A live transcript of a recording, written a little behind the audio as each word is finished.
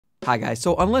Hi guys,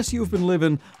 so unless you've been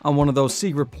living on one of those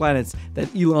secret planets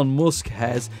that Elon Musk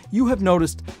has, you have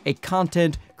noticed a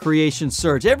content creation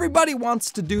surge. Everybody wants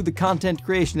to do the content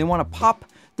creation. They want to pop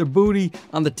their booty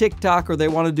on the TikTok, or they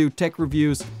want to do tech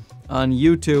reviews on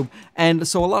YouTube. And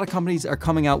so a lot of companies are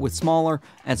coming out with smaller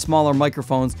and smaller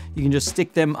microphones. You can just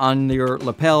stick them on your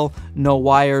lapel, no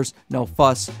wires, no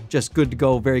fuss, just good to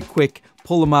go, very quick.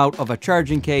 Pull them out of a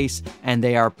charging case and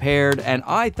they are paired. And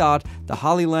I thought the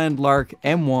Hollyland Lark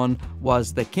M1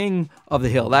 was the king of the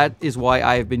hill. That is why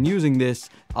I have been using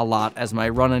this a lot as my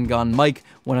run and gun mic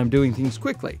when I'm doing things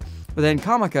quickly. But then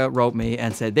Comica wrote me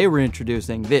and said they were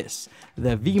introducing this,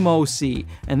 the Vimo C.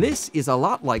 And this is a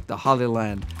lot like the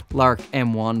Hollyland Lark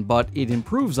M1, but it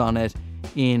improves on it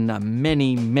in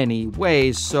many, many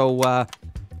ways. So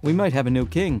we might have a new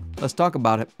king. Let's talk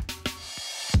about it.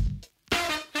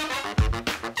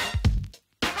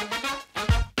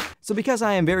 So because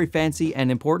I am very fancy and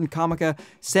important, Comica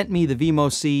sent me the Vimo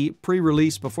C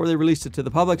pre-release before they released it to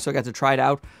the public, so I got to try it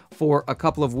out for a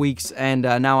couple of weeks, and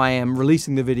now I am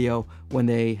releasing the video when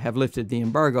they have lifted the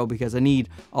embargo because I need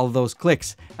all of those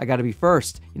clicks. I got to be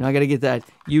first. You know, I got to get that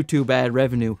YouTube ad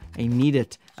revenue. I need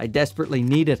it. I desperately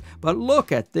need it. But look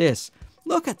at this.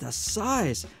 Look at the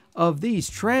size of these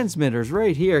transmitters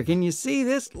right here. Can you see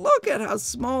this? Look at how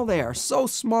small they are. So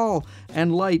small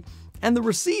and light. And the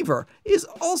receiver is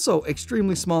also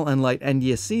extremely small and light. And do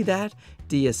you see that?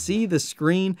 Do you see the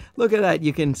screen? Look at that.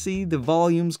 You can see the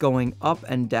volumes going up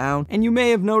and down. And you may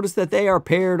have noticed that they are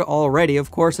paired already.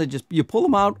 Of course, you pull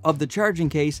them out of the charging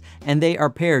case and they are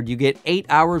paired. You get 8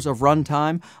 hours of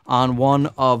runtime on one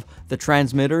of the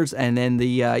transmitters, and then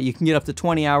you can get up to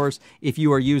 20 hours if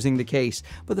you are using the case.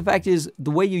 But the fact is,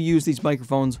 the way you use these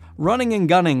microphones, running and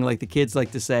gunning, like the kids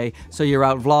like to say, so you're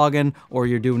out vlogging or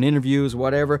you're doing interviews,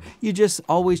 whatever, you just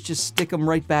always just stick them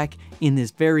right back in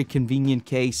this very convenient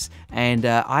case. And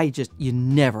you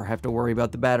never have to worry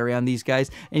about the battery on these guys.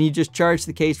 And you just charge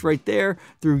the case right there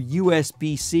through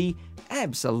USB-C.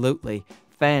 Absolutely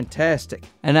fantastic.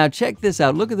 And now check this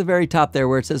out. Look at the very top there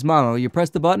where it says mono. You press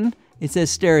the button, it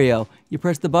says stereo. You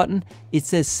press the button, it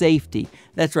says safety.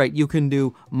 That's right, you can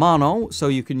do mono, so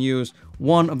you can use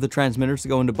one of the transmitters to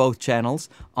go into both channels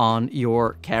on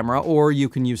your camera, or you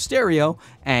can use stereo,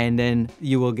 and then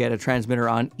you will get a transmitter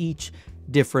on each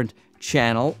different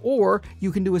channel, or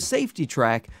you can do a safety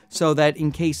track so that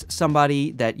in case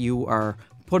somebody that you are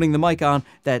putting the mic on,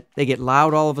 that they get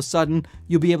loud all of a sudden,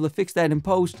 you'll be able to fix that in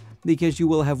post because you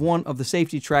will have one of the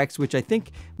safety tracks, which I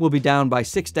think will be down by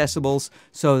 6 decibels,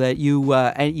 so that you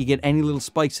get any little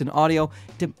spikes in audio.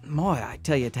 Boy, I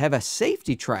tell you, to have a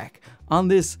safety track on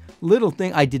this little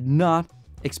thing, I did not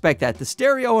expect that. The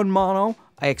stereo and mono,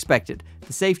 I expected.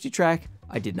 The safety track,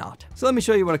 I did not. So let me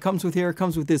show you what it comes with here. It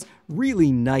comes with this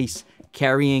really nice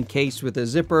carrying case with a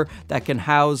zipper that can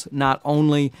house not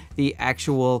only the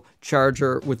actual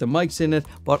charger with the mics in it,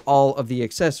 but all of the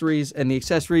accessories. And the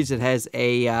accessories, it has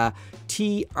a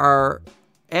TRS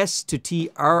to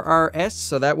TRRS,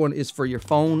 so that one is for your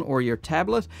phone or your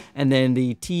tablet, and then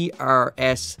the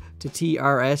TRS to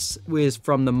TRS is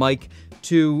from the mic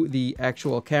to the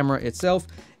actual camera itself.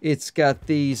 It's got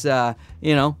these,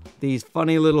 these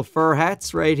funny little fur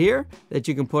hats right here that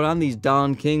you can put on, these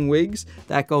Don King wigs.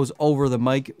 That goes over the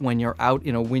mic when you're out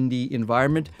in a windy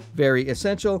environment. Very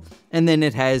essential. And then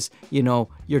it has,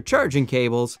 your charging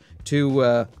cables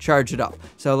to charge it up.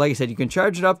 So like I said, you can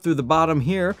charge it up through the bottom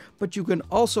here, but you can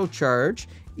also charge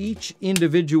each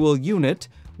individual unit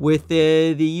with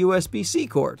the USB-C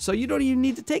cord. So you don't even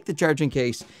need to take the charging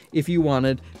case if you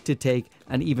wanted to take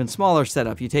an even smaller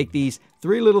setup. You take these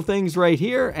 3 little things right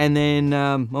here, and then,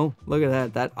 oh, look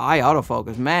at that eye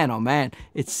autofocus. Man, oh man,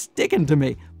 it's sticking to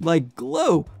me like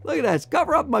glue. Look at that, it's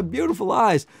covering up my beautiful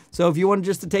eyes. So if you wanted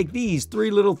just to take these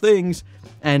 3 little things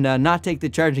and not take the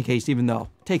charging case, even though,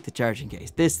 take the charging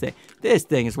case. This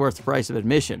thing is worth the price of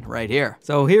admission right here.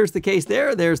 So here's the case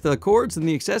there. There's the cords and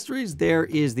the accessories. There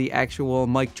is the actual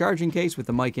mic charging case with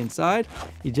the mic inside.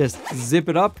 You just zip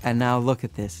it up, and now look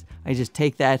at this. I just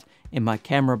take that in my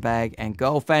camera bag and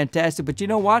go. Fantastic. But you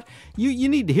know what? You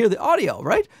need to hear the audio,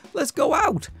 right? Let's go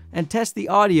out and test the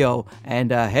audio.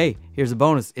 And hey, here's a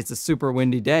bonus. It's a super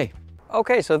windy day.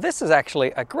 Okay, so this is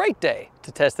actually a great day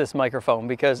to test this microphone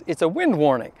because it's a wind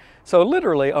warning. So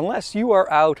literally, unless you are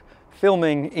out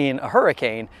filming in a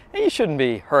hurricane, and you shouldn't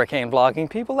be hurricane vlogging,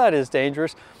 people, that is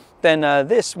dangerous, then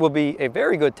this will be a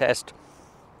very good test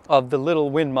of the little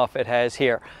wind muff it has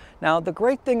here. Now, the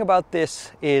great thing about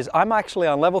this is I'm actually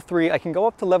on level 3. I can go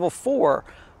up to level 4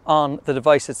 on the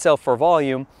device itself for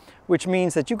volume, which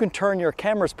means that you can turn your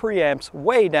camera's preamps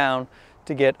way down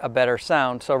to get a better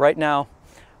sound. So right now,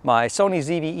 My Sony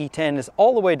ZV-E10 is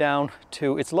all the way down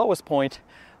to its lowest point,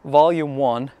 volume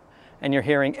 1, and you're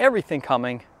hearing everything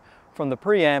coming from the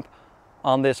preamp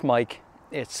on this mic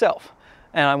itself.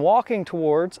 And I'm walking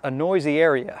towards a noisy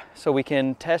area so we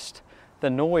can test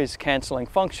the noise canceling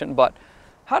function. But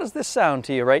how does this sound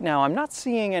to you right now? I'm not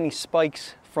seeing any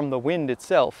spikes from the wind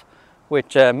itself,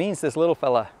 which means this little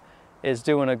fella is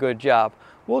doing a good job.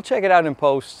 We'll check it out in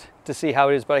post to see how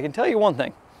it is, but I can tell you one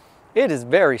thing. It is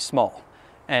very small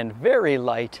and very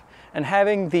light, and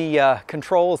having the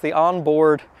controls, the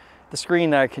onboard, the screen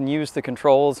that I can use the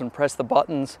controls and press the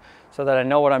buttons so that I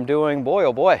know what I'm doing, boy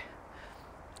oh boy,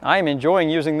 I'm enjoying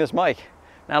using this mic.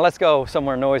 Now let's go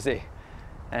somewhere noisy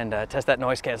and test that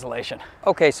noise cancellation.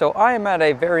 Okay, so I am at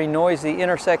a very noisy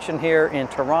intersection here in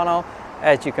Toronto,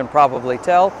 as you can probably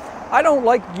tell. I don't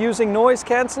like using noise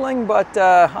canceling, but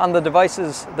on the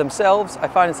devices themselves, I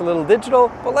find it's a little digital,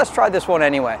 but let's try this one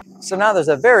anyway. So now there's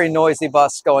a very noisy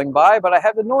bus going by, but I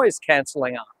have the noise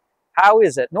canceling on. How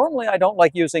is it? Normally I don't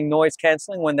like using noise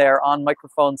canceling when they're on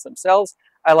microphones themselves.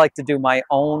 I like to do my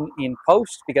own in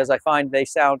post because I find they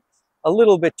sound a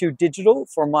little bit too digital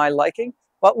for my liking,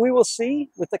 but we will see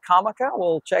with the Comica.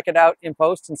 We'll check it out in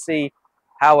post and see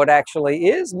how it actually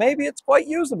is. Maybe it's quite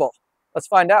usable. Let's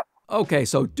find out. Okay,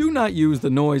 so do not use the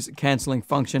noise canceling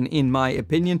function in my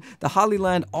opinion. The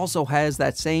Hollyland also has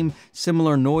that same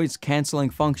similar noise canceling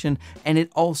function, and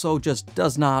it also just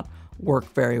does not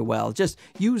work very well. Just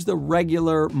use the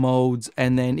regular modes,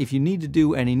 and then if you need to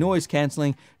do any noise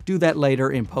canceling, do that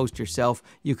later in post yourself.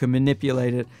 You can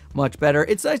manipulate it much better.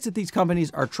 It's nice that these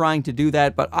companies are trying to do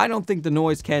that, but I don't think the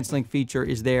noise canceling feature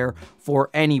is there for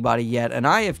anybody yet, and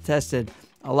I have tested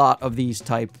a lot of these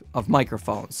type of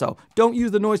microphones. So don't use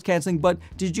the noise canceling, but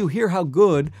did you hear how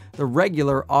good the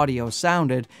regular audio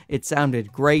sounded? It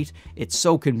sounded great. It's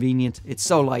so convenient. It's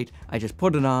so light. I just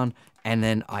put it on and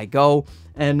then I go.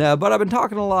 And but I've been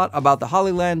talking a lot about the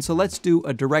Hollyland, so let's do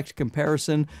a direct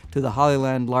comparison to the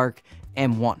Hollyland Lark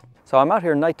M1. So I'm out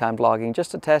here nighttime vlogging just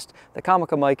to test the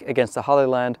Comica mic against the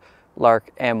Hollyland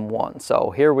Lark M1.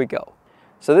 So here we go.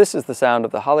 So this is the sound of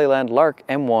the Hollyland Lark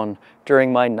M1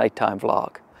 during my nighttime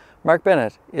vlog. Mark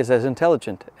Bennett is as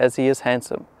intelligent as he is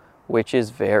handsome, which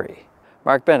is very.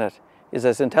 Mark Bennett is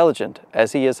as intelligent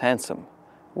as he is handsome,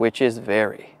 which is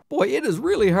very. Boy, it is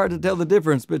really hard to tell the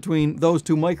difference between those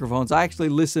two microphones. I actually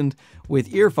listened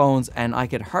with earphones and I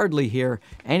could hardly hear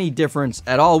any difference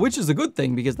at all, which is a good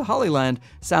thing because the Hollyland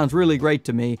sounds really great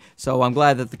to me. So I'm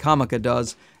glad that the Comica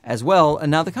does as well. And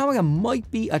now the Comica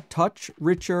might be a touch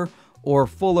richer or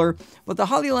fuller, but the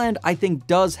Hollyland I think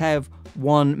does have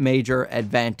one major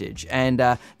advantage, and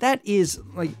that is,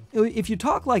 like, if you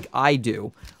talk like I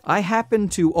do, I happen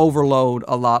to overload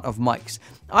a lot of mics.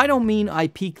 I don't mean I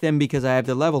peak them because I have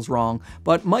the levels wrong,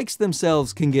 but mics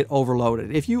themselves can get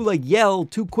overloaded. If you like yell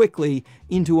too quickly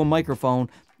into a microphone,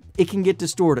 it can get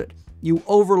distorted. You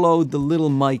overload the little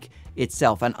mic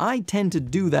itself, and I tend to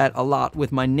do that a lot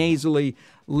with my nasally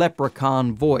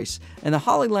leprechaun voice, and the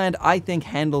Hollyland I think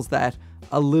handles that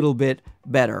a little bit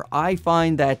better. I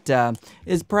find that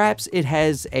perhaps it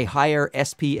has a higher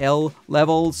SPL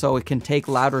level, so it can take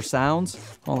louder sounds.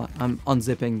 Hold on, I'm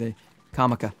unzipping the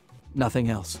Comica, nothing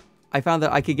else. I found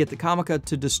that I could get the Comica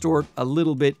to distort a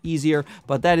little bit easier,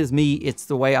 but that is me. It's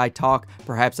the way I talk.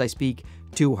 Perhaps I speak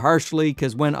too harshly,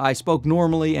 because when I spoke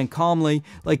normally and calmly,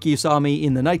 like you saw me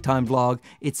in the nighttime vlog,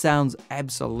 it sounds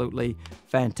absolutely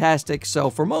fantastic. So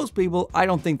for most people, I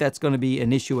don't think that's going to be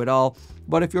an issue at all.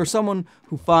 But if you're someone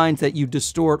who finds that you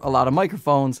distort a lot of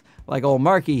microphones, like old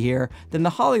Marky here, then the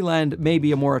Hollyland may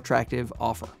be a more attractive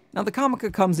offer. Now the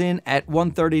Comica comes in at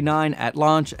 $139 at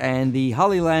launch, and the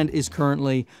Hollyland is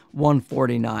currently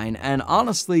 $149. And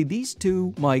honestly, these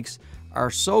two mics are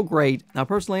so great. Now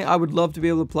personally, I would love to be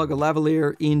able to plug a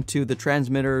lavalier into the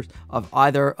transmitters of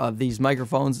either of these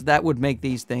microphones. That would make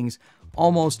these things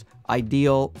almost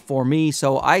ideal for me.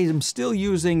 So I am still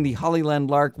using the Hollyland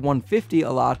Lark 150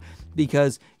 a lot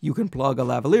because you can plug a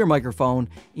lavalier microphone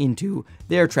into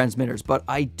their transmitters. But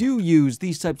I do use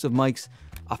these types of mics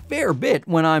a fair bit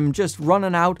when I'm just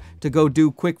running out to go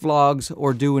do quick vlogs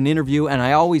or do an interview, and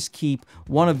I always keep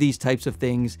one of these types of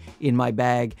things in my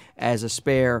bag as a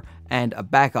spare and a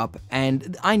backup.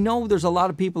 And I know there's a lot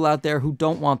of people out there who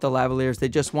don't want the lavaliers. They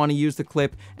just want to use the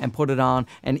clip and put it on.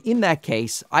 And in that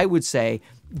case, I would say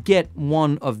get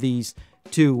one of these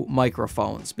two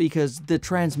microphones because the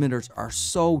transmitters are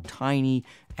so tiny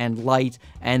and light,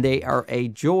 and they are a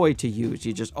joy to use.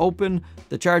 You just open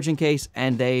the charging case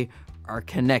and they are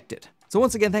connected. So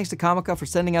once again, thanks to Comica for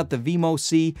sending out the Vimo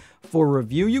C for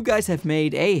review. You guys have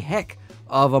made a heck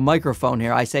of a microphone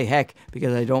here. I say heck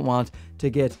because I don't want to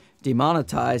get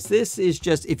demonetized. This is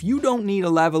just, if you don't need a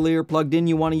lavalier plugged in,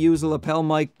 you want to use a lapel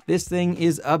mic, this thing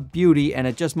is a beauty, and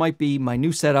it just might be my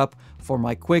new setup for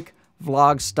my quick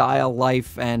vlog style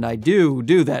life, and I do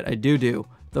that. I do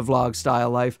the vlog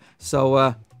style life.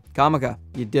 So, Comica,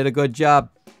 you did a good job.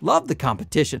 Love the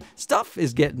competition. Stuff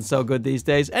is getting so good these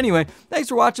days. Anyway, thanks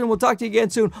for watching. We'll talk to you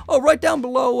again soon. Oh, write down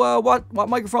below what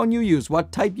microphone you use,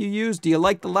 what type you use. Do you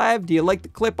like the lav? Do you like the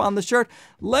clip on the shirt?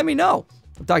 Let me know.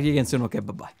 I'll talk to you again soon. Okay,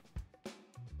 bye-bye.